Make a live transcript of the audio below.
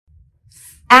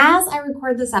As I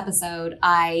record this episode,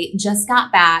 I just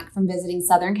got back from visiting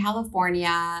Southern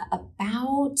California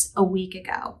about a week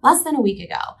ago, less than a week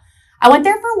ago. I went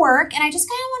there for work, and I just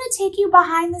kind of want to take you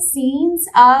behind the scenes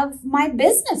of my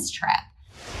business trip.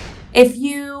 If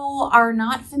you are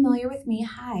not familiar with me,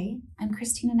 hi, I'm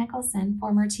Christina Nicholson,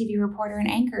 former TV reporter and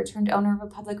anchor turned owner of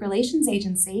a public relations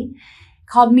agency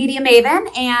called Media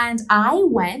Maven, and I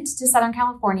went to Southern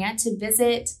California to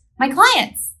visit my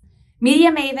clients.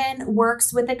 Media Maven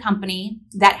works with a company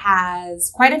that has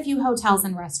quite a few hotels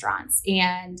and restaurants,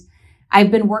 and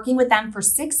I've been working with them for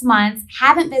 6 months,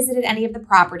 haven't visited any of the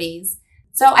properties,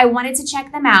 so I wanted to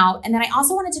check them out, and then I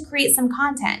also wanted to create some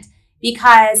content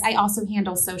because I also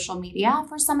handle social media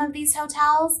for some of these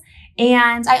hotels,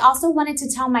 and I also wanted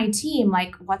to tell my team,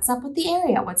 like, what's up with the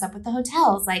area, what's up with the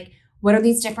hotels, like, what are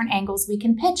these different angles we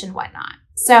can pitch and whatnot.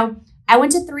 So I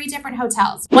went to 3 different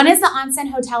hotels. One is the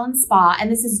Onsen Hotel and Spa,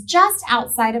 and this is just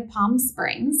outside of Palm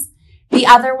Springs. The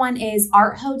other one is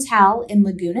Art Hotel in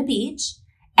Laguna Beach.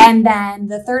 And then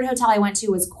the third hotel I went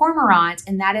to was Cormorant,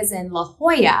 and that is in La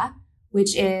Jolla,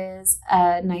 which is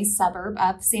a nice suburb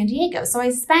of San Diego. So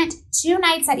I spent 2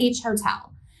 nights at each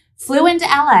hotel. Flew into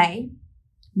LA,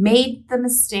 made the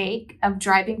mistake of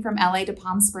driving from LA to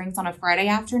Palm Springs on a Friday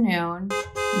afternoon.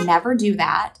 Never do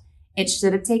that. It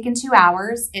should have taken 2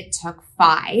 hours. It took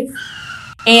 5.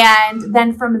 And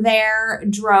then from there,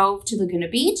 drove to Laguna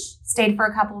Beach, stayed for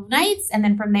a couple of nights, and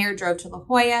then from there, drove to La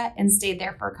Jolla and stayed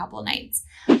there for a couple of nights.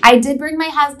 I did bring my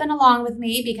husband along with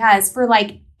me because for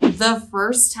like the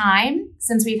first time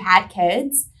since we've had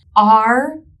kids,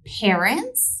 our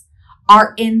parents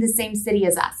are in the same city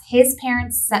as us. His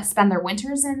parents spend their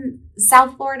winters in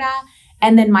South Florida,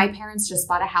 and then my parents just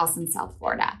bought a house in South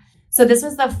Florida. So this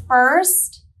was the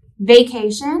first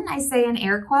vacation, I say in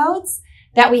air quotes,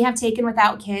 that we have taken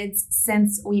without kids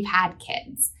since we've had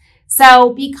kids.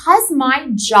 So because my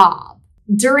job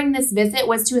during this visit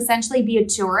was to essentially be a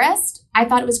tourist, I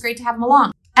thought it was great to have him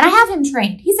along. And I have him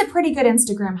trained. He's a pretty good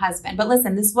Instagram husband. But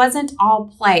listen, this wasn't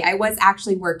all play. I was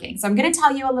actually working. So I'm going to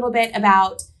tell you a little bit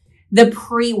about the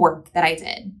pre-work that I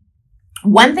did.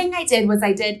 One thing I did was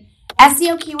I did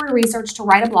SEO keyword research to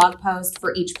write a blog post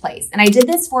for each place. And I did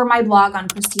this for my blog on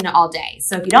Christina All Day.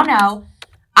 So if you don't know,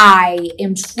 I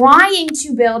am trying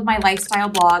to build my lifestyle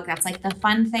blog. That's like the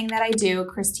fun thing that I do,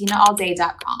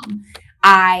 ChristinaAllDay.com.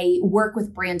 I work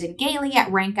with Brandon Gailey at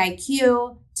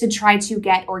RankIQ to try to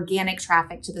get organic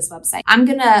traffic to this website. I'm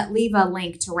going to leave a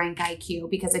link to RankIQ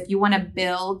because if you want to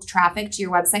build traffic to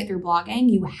your website through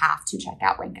blogging, you have to check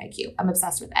out RankIQ. I'm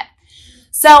obsessed with it.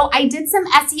 So I did some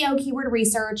SEO keyword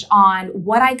research on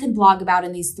what I could blog about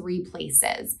in these 3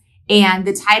 places. And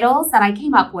the titles that I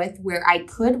came up with where I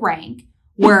could rank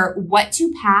were what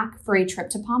to pack for a trip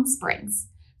to Palm Springs.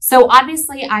 So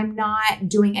obviously I'm not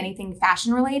doing anything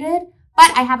fashion related,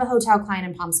 but I have a hotel client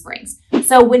in Palm Springs.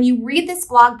 So when you read this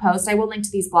blog post, I will link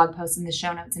to these blog posts in the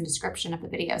show notes and description of the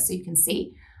video so you can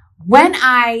see. When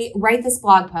I write this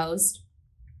blog post,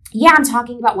 I'm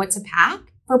talking about what to pack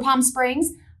for Palm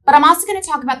Springs, but I'm also going to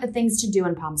talk about the things to do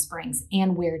in Palm Springs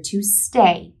and where to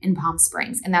stay in Palm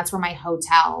Springs. And that's where my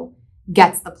hotel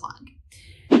gets the plug.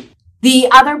 The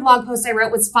other blog post I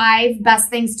wrote was 5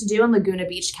 best things to do in Laguna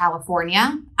Beach,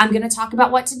 California. I'm going to talk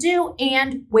about what to do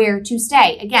and where to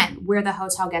stay. Again, where the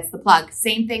hotel gets the plug.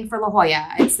 Same thing for La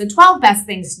Jolla. It's the 12 best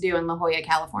things to do in La Jolla,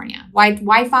 California. Why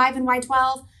 5 and why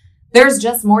 12? There's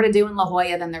just more to do in La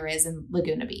Jolla than there is in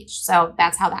Laguna Beach. So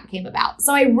that's how that came about.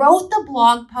 So I wrote the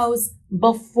blog post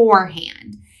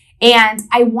beforehand, and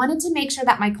I wanted to make sure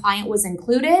that my client was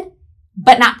included,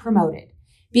 but not promoted.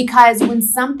 Because when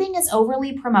something is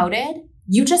overly promoted,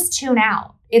 you just tune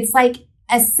out. It's like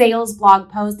a sales blog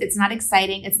post. It's not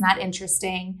exciting. It's not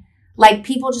interesting. Like,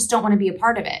 people just don't want to be a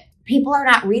part of it. People are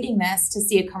not reading this to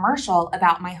see a commercial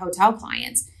about my hotel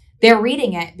clients. They're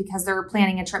reading it because they're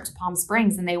planning a trip to Palm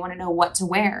Springs and they want to know what to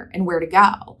wear and where to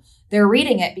go. They're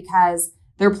reading it because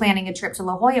they're planning a trip to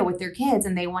La Jolla with their kids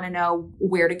and they want to know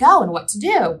where to go and what to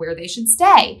do, where they should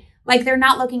stay. Like, they're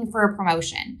not looking for a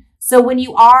promotion. So when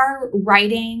you are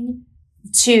writing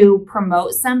to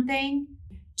promote something,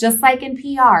 just like in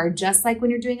PR, just like when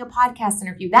you're doing a podcast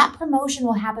interview, that promotion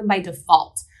will happen by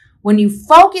default. When you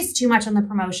focus too much on the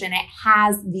promotion, it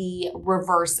has the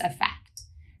reverse effect.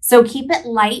 So keep it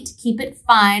light, keep it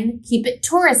fun, keep it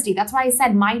touristy. That's why I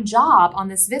said my job on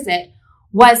this visit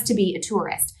was to be a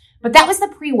tourist. But that was the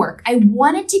pre-work. I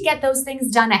wanted to get those things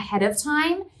done ahead of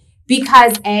time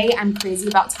because A, I'm crazy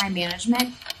about time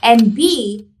management, and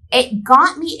B, it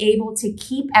got me able to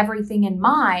keep everything in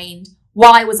mind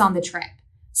while I was on the trip.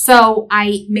 So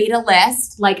I made a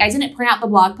list. Like, I didn't print out the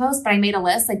blog post, but I made a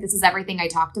list. Like, this is everything I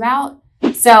talked about.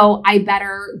 So I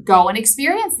better go and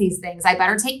experience these things. I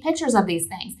better take pictures of these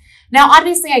things. Now,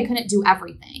 obviously, I couldn't do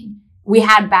everything. We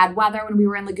had bad weather when we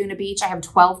were in Laguna Beach. I have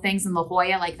 12 things in La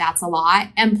Jolla. Like, that's a lot.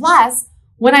 And plus,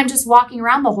 when I'm just walking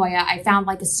around La Jolla, I found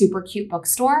like a super cute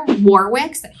bookstore,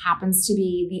 Warwick's, that happens to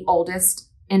be the oldest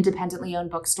independently owned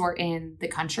bookstore in the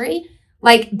country.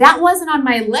 Like, that wasn't on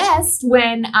my list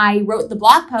when I wrote the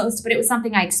blog post, but it was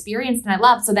something I experienced and I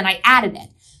loved. So then I added it.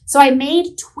 So I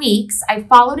made tweaks. I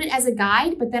followed it as a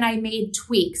guide, but then I made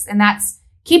tweaks, and that's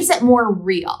keeps it more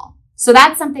real. So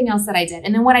that's something else that I did.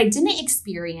 And then what I didn't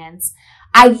experience,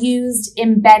 I used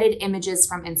embedded images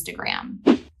from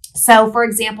Instagram. So for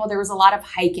example, there was a lot of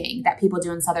hiking that people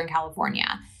do in Southern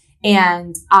California,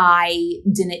 and I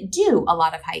didn't do a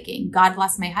lot of hiking. God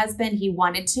bless my husband. He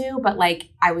wanted to, but like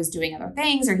I was doing other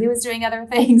things, or he was doing other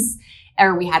things,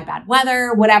 or we had bad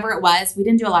weather, whatever it was. We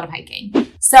didn't do a lot of hiking.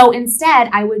 So instead,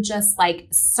 I would just like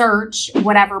search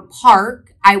whatever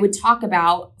park I would talk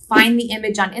about, find the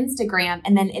image on Instagram,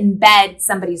 and then embed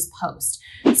somebody's post.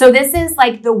 So this is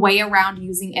like the way around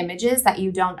using images that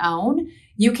you don't own.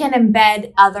 You can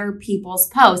embed other people's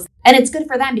posts, and it's good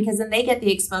for them because then they get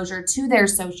the exposure to their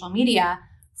social media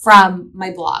from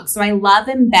my blog. So I love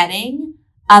embedding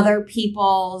other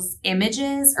people's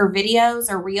images or videos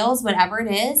or reels, whatever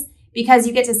it is, because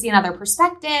you get to see another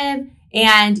perspective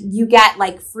and you get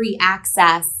like free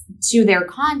access to their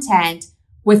content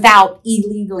without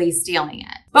illegally stealing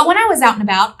it. But when I was out and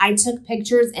about, I took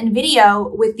pictures and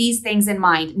video with these things in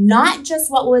mind, not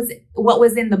just what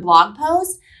was in the blog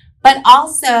post, but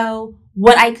also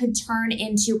what I could turn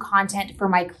into content for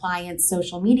my clients'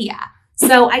 social media.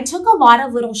 So I took a lot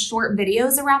of little short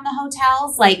videos around the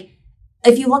hotels. Like,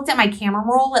 if you looked at my camera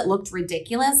roll, it looked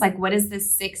ridiculous. Like, what is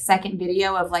this 6-second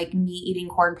video of like me eating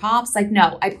corn pops? Like,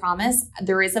 no, I promise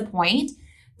there is a point.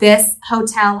 This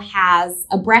hotel has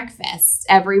a breakfast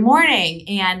every morning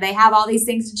and they have all these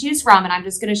things to choose from. And I'm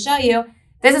just going to show you,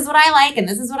 this is what I like and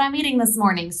this is what I'm eating this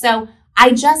morning. So I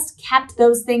just kept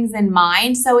those things in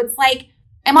mind. So it's like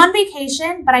I'm on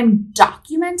vacation, but I'm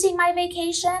documenting my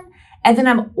vacation. And then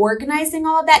I'm organizing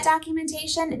all of that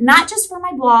documentation, not just for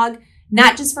my blog,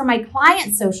 not just for my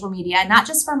client's social media, not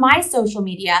just for my social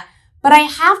media, but I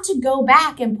have to go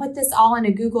back and put this all in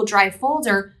a Google Drive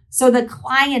folder so the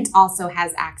client also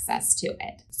has access to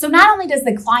it. So not only does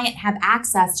the client have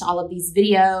access to all of these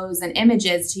videos and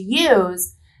images to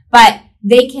use, but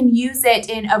they can use it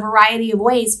in a variety of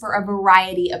ways for a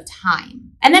variety of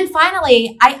time. And then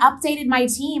finally, I updated my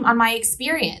team on my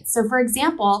experience. So for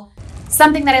example,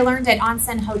 something that I learned at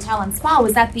Onsen Hotel and Spa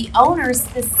was that the owner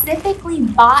specifically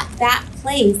bought that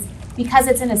place because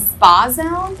it's in a spa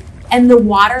zone, and the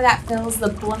water that fills the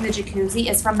pool and the jacuzzi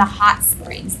is from the hot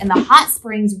springs, and the hot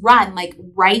springs run like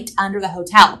right under the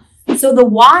hotel. So the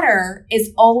water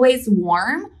is always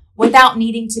warm without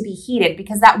needing to be heated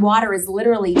because that water is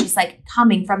literally just like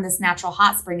coming from this natural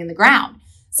hot spring in the ground.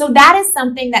 So that is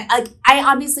something that like, I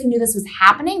obviously knew this was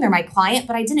happening. They're my client,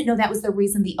 but I didn't know that was the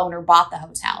reason the owner bought the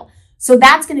hotel. So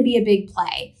that's going to be a big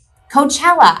play.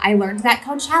 Coachella, I learned that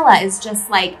Coachella is just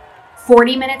like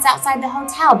 40 minutes outside the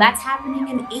hotel. That's happening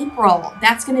in April.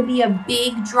 That's going to be a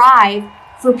big drive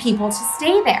for people to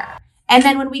stay there. And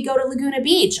then when we go to Laguna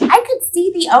Beach, I could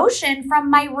see the ocean from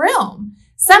my room.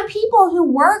 Some people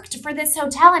who worked for this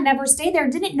hotel and never stayed there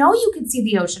didn't know you could see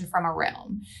the ocean from a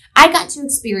room. I got to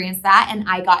experience that, and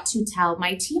I got to tell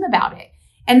my team about it.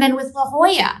 And then with La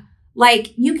Jolla,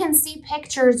 like, you can see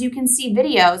pictures, you can see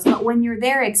videos, but when you're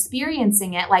there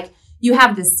experiencing it, like, you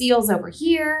have the seals over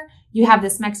here, you have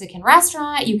this Mexican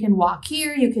restaurant, you can walk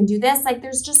here, you can do this. Like,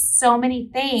 there's just so many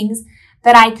things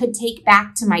that I could take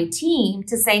back to my team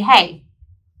to say, hey,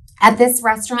 at this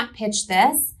restaurant, pitch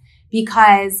this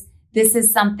because this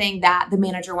is something that the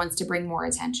manager wants to bring more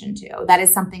attention to. That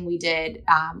is something we did.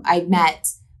 I met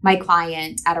my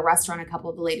client at a restaurant, a couple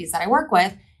of the ladies that I work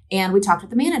with, and we talked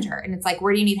with the manager. And it's like,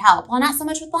 where do you need help? Well, not so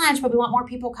much with lunch, but we want more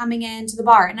people coming in to the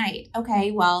bar at night.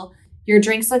 Okay, well, your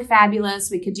drinks look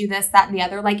fabulous. We could do this, that, and the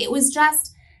other. Like, it was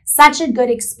just such a good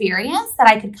experience that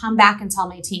I could come back and tell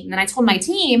my team. And then I told my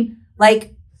team,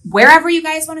 like, wherever you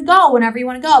guys want to go, whenever you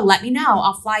want to go, let me know.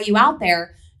 I'll fly you out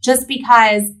there, just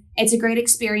because it's a great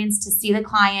experience to see the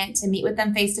client, to meet with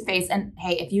them face to face. And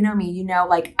hey, if you know me, you know,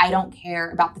 like, I don't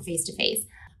care about the face to face.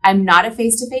 I'm not a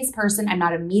face to face person. I'm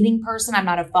not a meeting person. I'm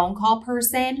not a phone call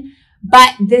person.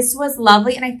 But this was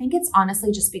lovely. And I think it's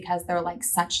honestly just because they're like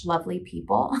such lovely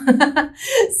people.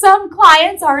 Some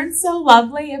clients aren't so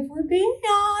lovely, if we're being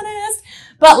honest.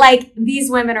 But like,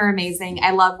 these women are amazing.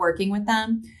 I love working with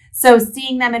them. So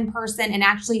seeing them in person and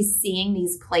actually seeing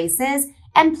these places.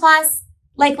 And plus,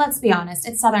 like, let's be honest,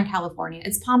 it's Southern California.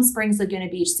 It's Palm Springs, Laguna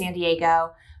Beach, San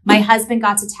Diego. My husband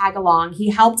got to tag along. He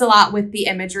helped a lot with the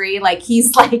imagery. Like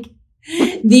he's like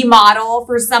the model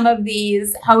for some of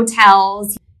these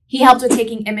hotels. He helped with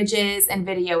taking images and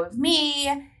video of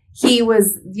me. He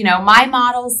was, my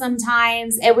model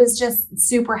sometimes. It was just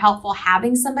super helpful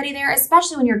having somebody there,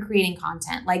 especially when you're creating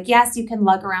content. Like, yes, you can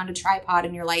lug around a tripod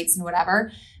and your lights and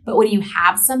whatever, but when you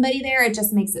have somebody there, it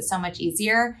just makes it so much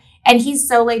easier. And he's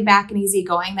so laid back and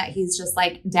easygoing that he's just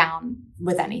like down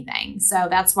with anything. So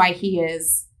that's why he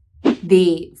is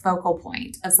the focal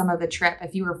point of some of the trip.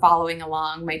 If you were following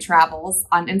along my travels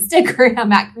on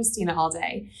Instagram at Christina All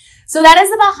Day. So that is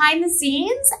the behind the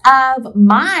scenes of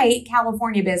my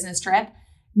California business trip.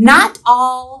 Not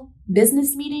all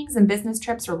business meetings and business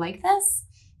trips are like this.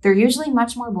 They're usually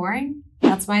much more boring.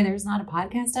 That's why there's not a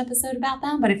podcast episode about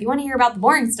them. But if you want to hear about the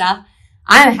boring stuff,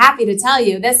 I'm happy to tell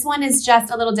you. This one is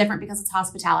just a little different because it's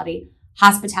hospitality.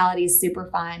 Hospitality is super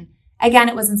fun. Again,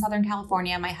 it was in Southern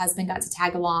California. My husband got to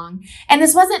tag along. And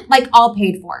this wasn't like all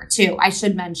paid for too, I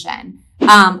should mention.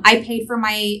 I paid for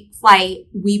my flight.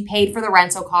 We paid for the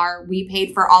rental car. We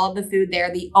paid for all of the food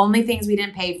there. The only things we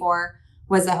didn't pay for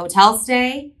was a hotel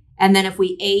stay. And then if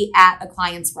we ate at a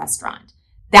client's restaurant,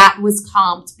 that was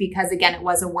comped because again, it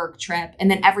was a work trip.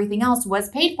 And then everything else was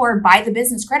paid for by the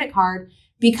business credit card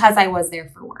because I was there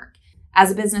for work.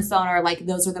 As a business owner, like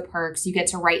those are the perks. You get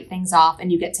to write things off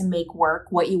and you get to make work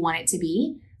what you want it to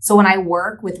be. So when I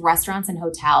work with restaurants and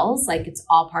hotels, like it's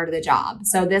all part of the job.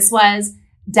 So this was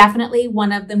definitely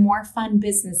one of the more fun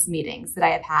business meetings that I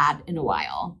have had in a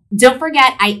while. Don't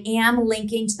forget, I am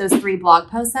linking to those 3 blog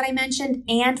posts that I mentioned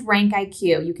and Rank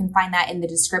IQ. You can find that in the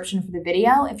description for the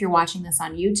video if you're watching this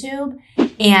on YouTube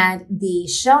and the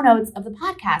show notes of the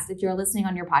podcast if you're listening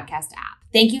on your podcast app.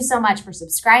 Thank you so much for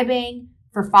subscribing,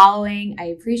 for following. I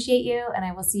appreciate you, and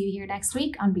I will see you here next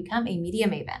week on Become a Media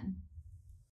Maven.